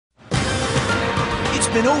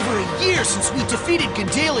been over a year since we defeated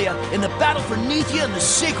Gandalia in the battle for Nethia and the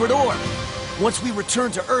Sacred Orb. Once we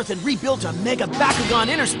returned to Earth and rebuilt a Mega Bakugan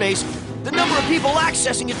Interspace, the number of people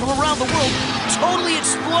accessing it from around the world totally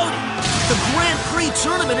exploded. The Grand Prix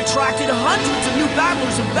tournament attracted hundreds of new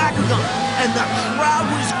battlers in Bakugan, and the crowd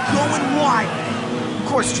was going wild. Of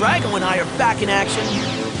course, Drago and I are back in action,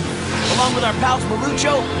 along with our pals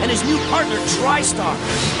Marucho and his new partner TriStar.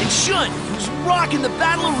 And Shun, who's rocking the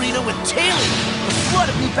battle arena with Taylor. The flood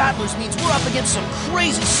of new battlers means we're up against some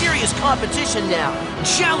crazy serious competition now.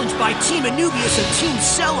 Challenged by Team Anubius and Team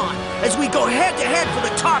Cellon as we go head-to-head for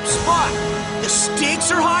the top spot. The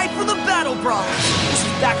stakes are high for the Battle Brawlers. This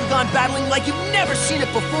is Bakugan battling like you've never seen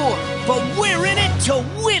it before, but we're in it to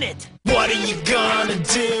win it! What are you gonna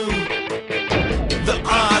do? The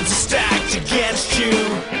odds are stacked against you.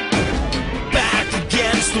 Back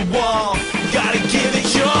against the wall, gotta give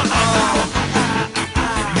it your all.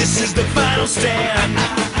 This is the final stand.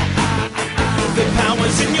 The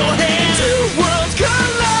power's in your hand. Two worlds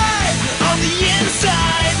collide on the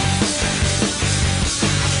inside.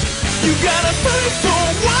 You gotta fight for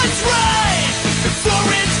what's right before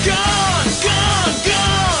it's gone, gone,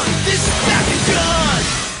 gone. This is Bakugan.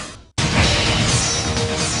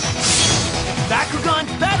 Bakugan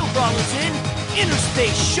Battle Brawlers in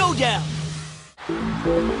Interspace Showdown.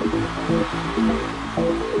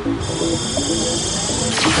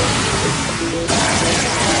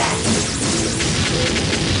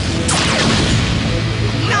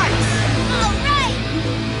 Nice! All right!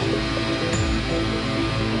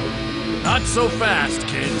 Not so fast,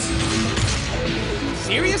 kids.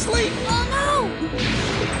 Seriously? Oh no!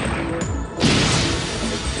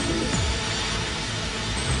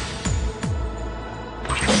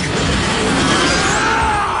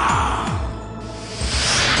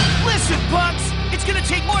 Listen, Bucks! It's gonna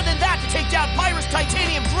take more than that to take down Pyrus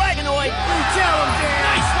Titanium Dragonoid! Tell him, Dan!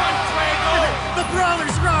 Nice one, Drago! The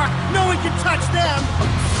Brawlers rock! No one can touch them!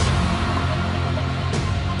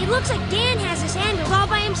 It looks like Dan has this handled all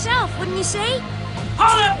by himself, wouldn't you say?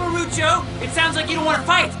 Hold up, Marucho! It sounds like you don't want to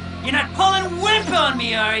fight! You're not pulling wimp on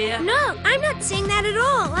me, are you? No, I'm not saying that at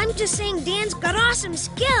all. I'm just saying Dan's got awesome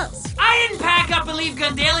skills. I didn't pack up and leave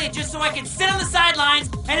Gandalia just so I could sit on the sidelines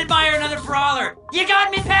and admire another brawler. You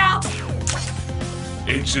got me, pal?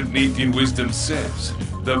 Ancient Nethian wisdom says,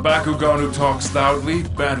 the Bakugan who talks loudly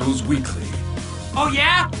battles weakly. Oh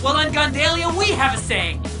yeah? Well, on Gandalia we have a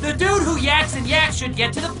saying. The dude who yaks and yaks should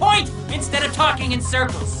get to the point instead of talking in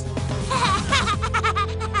circles.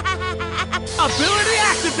 Ability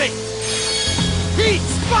activate! Heat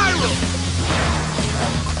Spiral!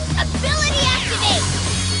 Ability activate!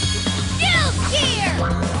 Shield Gear!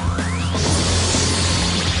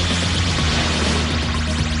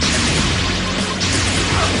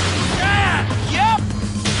 Yep!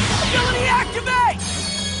 Ability activate!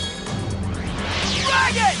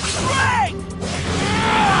 Dragon! Strength!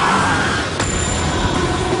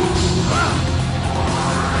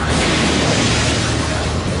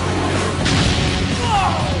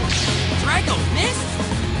 Drago missed?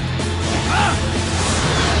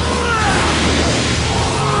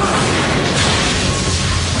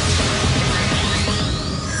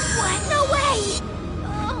 What? No way!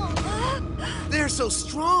 They're so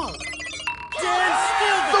strong!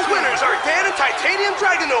 The winners are Dan and Titanium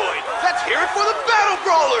Dragonoid. Let's hear it for the Battle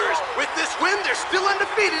Brawlers. With this win, they're still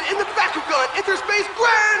undefeated in the Bakugan Interspace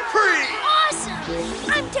Grand Prix.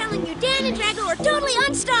 Awesome! I'm telling you, Dan and Drago are totally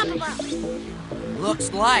unstoppable.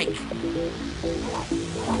 Looks like.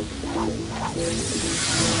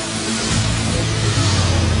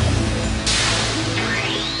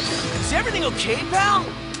 Is everything okay, pal?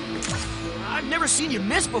 I've never seen you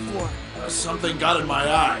miss before. Something got in my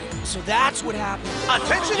eye. So that's what happened.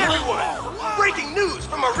 Attention everyone! Breaking news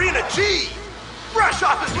from Arena G! Fresh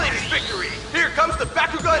off his latest victory, here comes the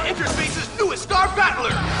Bakugan Interspace's newest star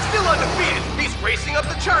battler! Still undefeated, he's racing up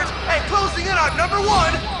the charts and closing in on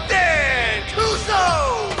 #1, Dan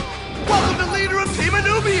Kuso! Welcome the leader of Team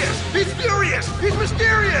Anubius! He's furious! He's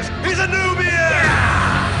mysterious! He's Anubius!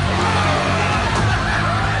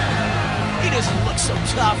 He doesn't look so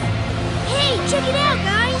tough. Hey, check it out,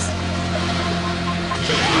 guys!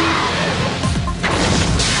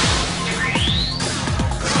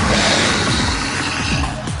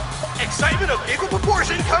 Excitement of equal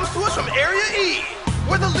proportion comes to us from Area E,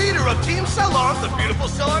 where the leader of Team Cellon, the beautiful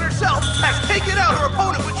Cellon herself, has taken out her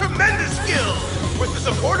opponent with tremendous skill. With the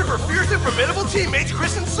support of her fierce and formidable teammates,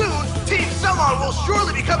 Chris and Soon, Team Cellon will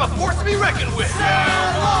surely become a force to be reckoned with.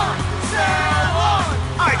 Cellon! Cellon!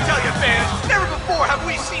 I tell you, fans, never before have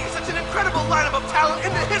we seen such an incredible lineup of talent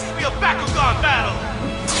in the history of Bakugan battle.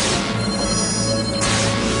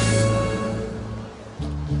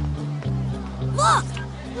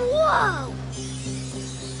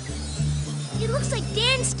 looks like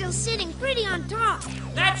Dan's still sitting pretty on top.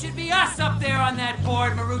 That should be us up there on that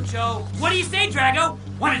board, Marucho. What do you say, Drago?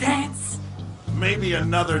 Wanna dance? Maybe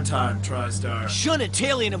another time, TriStar. Shun and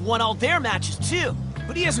Talion have won all their matches, too.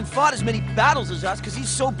 But he hasn't fought as many battles as us because he's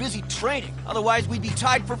so busy training. Otherwise, we'd be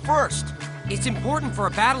tied for first. It's important for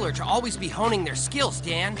a battler to always be honing their skills,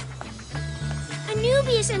 Dan.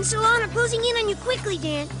 Anubius and Salon are closing in on you quickly,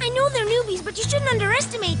 Dan. I know they're newbies, but you shouldn't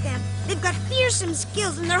underestimate them. They've got fearsome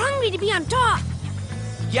skills, and they're hungry to be on top.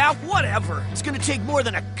 Yeah, whatever. It's gonna take more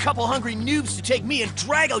than a couple hungry noobs to take me and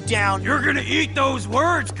Drago down. You're gonna eat those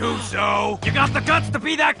words, Kuso! You got the guts to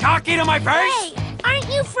be that cocky to my face? Hey, aren't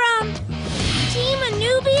you from Team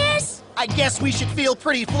Anubius? I guess we should feel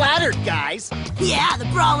pretty flattered, guys. Yeah, the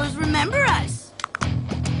Brawlers remember us.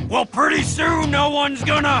 Well, pretty soon no one's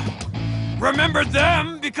gonna remember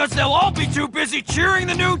them because they'll all be too busy cheering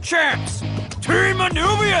the new champs. Team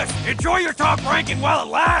Anubius! Enjoy your top ranking while it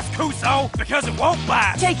lasts, Kuso, because it won't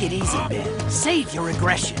last. Take it easy, Ben. Save your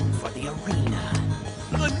aggression for the arena.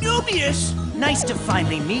 Anubius? Nice to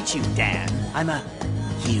finally meet you, Dan. I'm a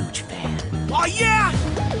huge fan. Oh, yeah!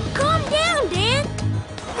 Calm down, Dan.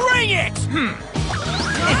 Bring it!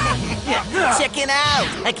 Check it out!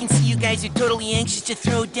 I can see you guys are totally anxious to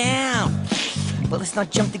throw down. But let's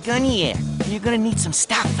not jump the gun here. You're gonna need some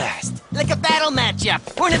stuff first. Like a battle matchup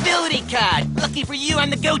or an ability card. Lucky for you, I'm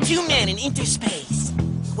the go-to man in interspace.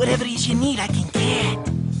 Whatever it is you need, I can get.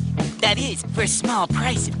 That is, for a small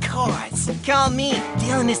price, of course. Call me.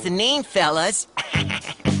 Dylan is the name, fellas.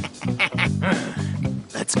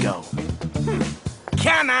 Let's go.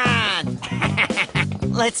 Come on!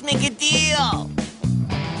 Let's make a deal!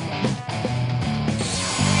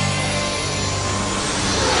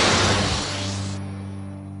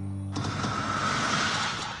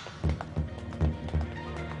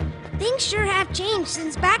 Things sure have changed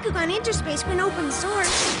since Bakugan Interspace went open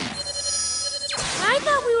source. I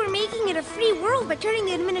thought we were making it a free world by turning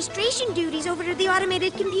the administration duties over to the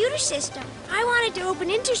automated computer system. I wanted to open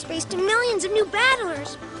Interspace to millions of new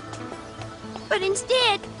battlers. But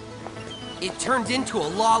instead... It turned into a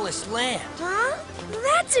lawless land. Huh?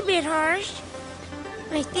 That's a bit harsh.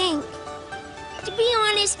 I think. To be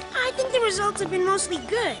honest, I think the results have been mostly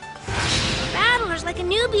good. Battlers like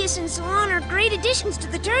Anubius and Salon are great additions to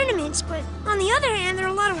the tournaments, but on the other hand, there are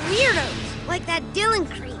a lot of weirdos, like that Dylan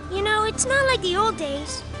creep. You know, it's not like the old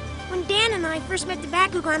days, when Dan and I first met the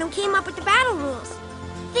Bakugan and came up with the battle rules.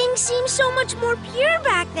 Things seemed so much more pure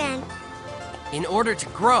back then. In order to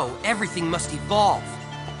grow, everything must evolve.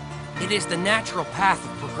 It is the natural path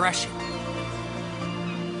of progression.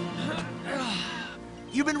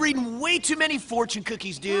 You've been reading way too many fortune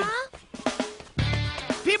cookies, dude. Huh?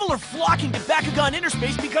 People are flocking to Bakugan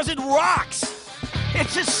Interspace because it rocks.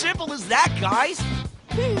 It's as simple as that, guys.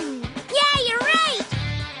 Yeah, you're right.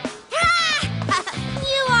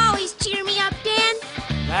 You always cheer me up, Dan.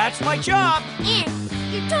 That's my job. And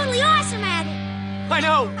you're totally awesome at it. I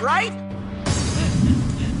know, right?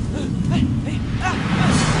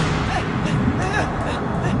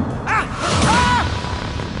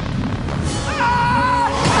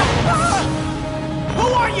 Who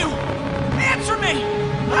are you? Answer me!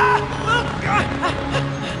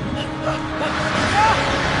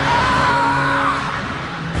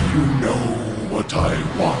 You know what I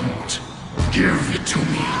want. Give it to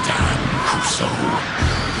me, Dan Kuso.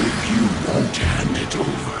 If you won't hand it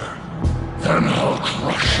over, then I'll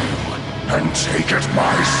crush you and take it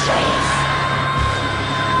myself.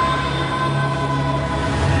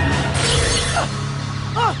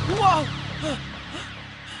 Whoa!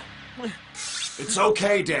 It's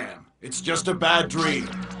okay, Dan. It's just a bad dream.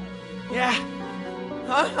 Yeah.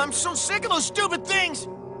 I'm so sick of those stupid things.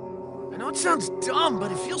 I know it sounds dumb,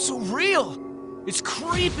 but it feels so real. It's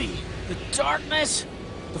creepy. The darkness,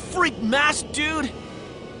 the freak masked dude.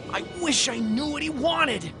 I wish I knew what he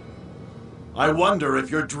wanted. I wonder if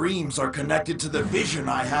your dreams are connected to the vision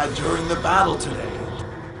I had during the battle today.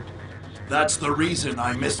 That's the reason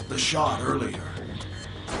I missed the shot earlier.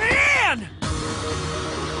 Man!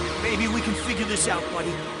 Maybe we can figure this out,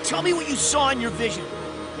 buddy. Tell me what you saw in your vision.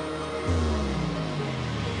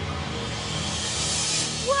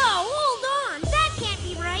 Whoa, hold on. That can't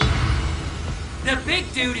be right. The big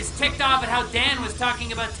dude is ticked off at how Dan was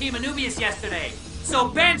talking about Team Anubius yesterday. So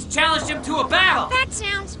Ben's challenged him to a battle. That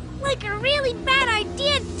sounds like a really bad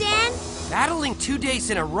idea, Dan. Battling 2 days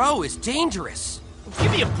in a row is dangerous.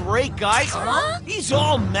 Give me a break, guys. Huh? He's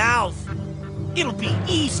all mouth. It'll be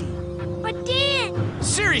easy. But Dan...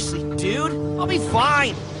 Seriously, dude. I'll be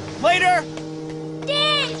fine. Later.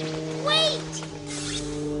 Dan, wait!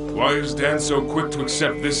 Why is Dan so quick to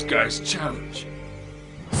accept this guy's challenge?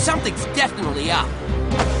 Something's definitely up.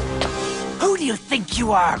 Who do you think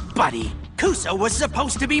you are, buddy? Kuso was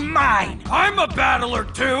supposed to be mine. I'm a battler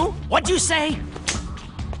too. What'd you say?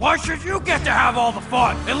 Why should you get to have all the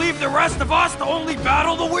fun and leave the rest of us to only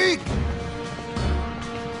battle the weak?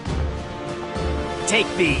 Take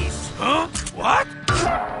these. Huh? What?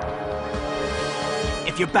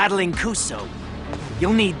 If you're battling Kuso,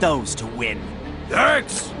 you'll need those to win.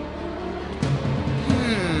 Thanks.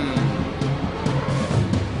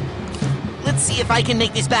 Let's see if I can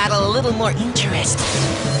make this battle a little more interesting.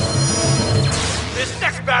 This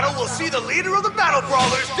next battle will see the leader of the Battle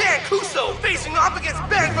Brawlers, Dan Kuso, facing off against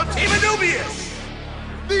Ben from Team Anubius.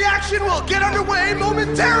 The action will get underway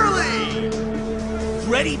momentarily.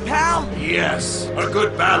 Ready, pal? Yes, a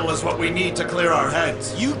good battle is what we need to clear our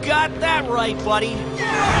heads. You got that right, buddy.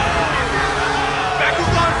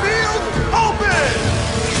 Bakugan Field, open!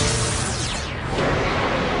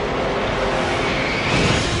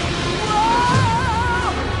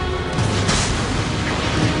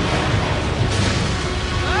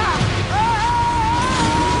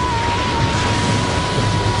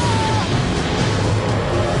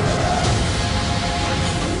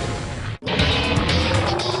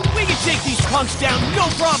 We can take these punks down, no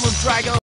problem, Drago.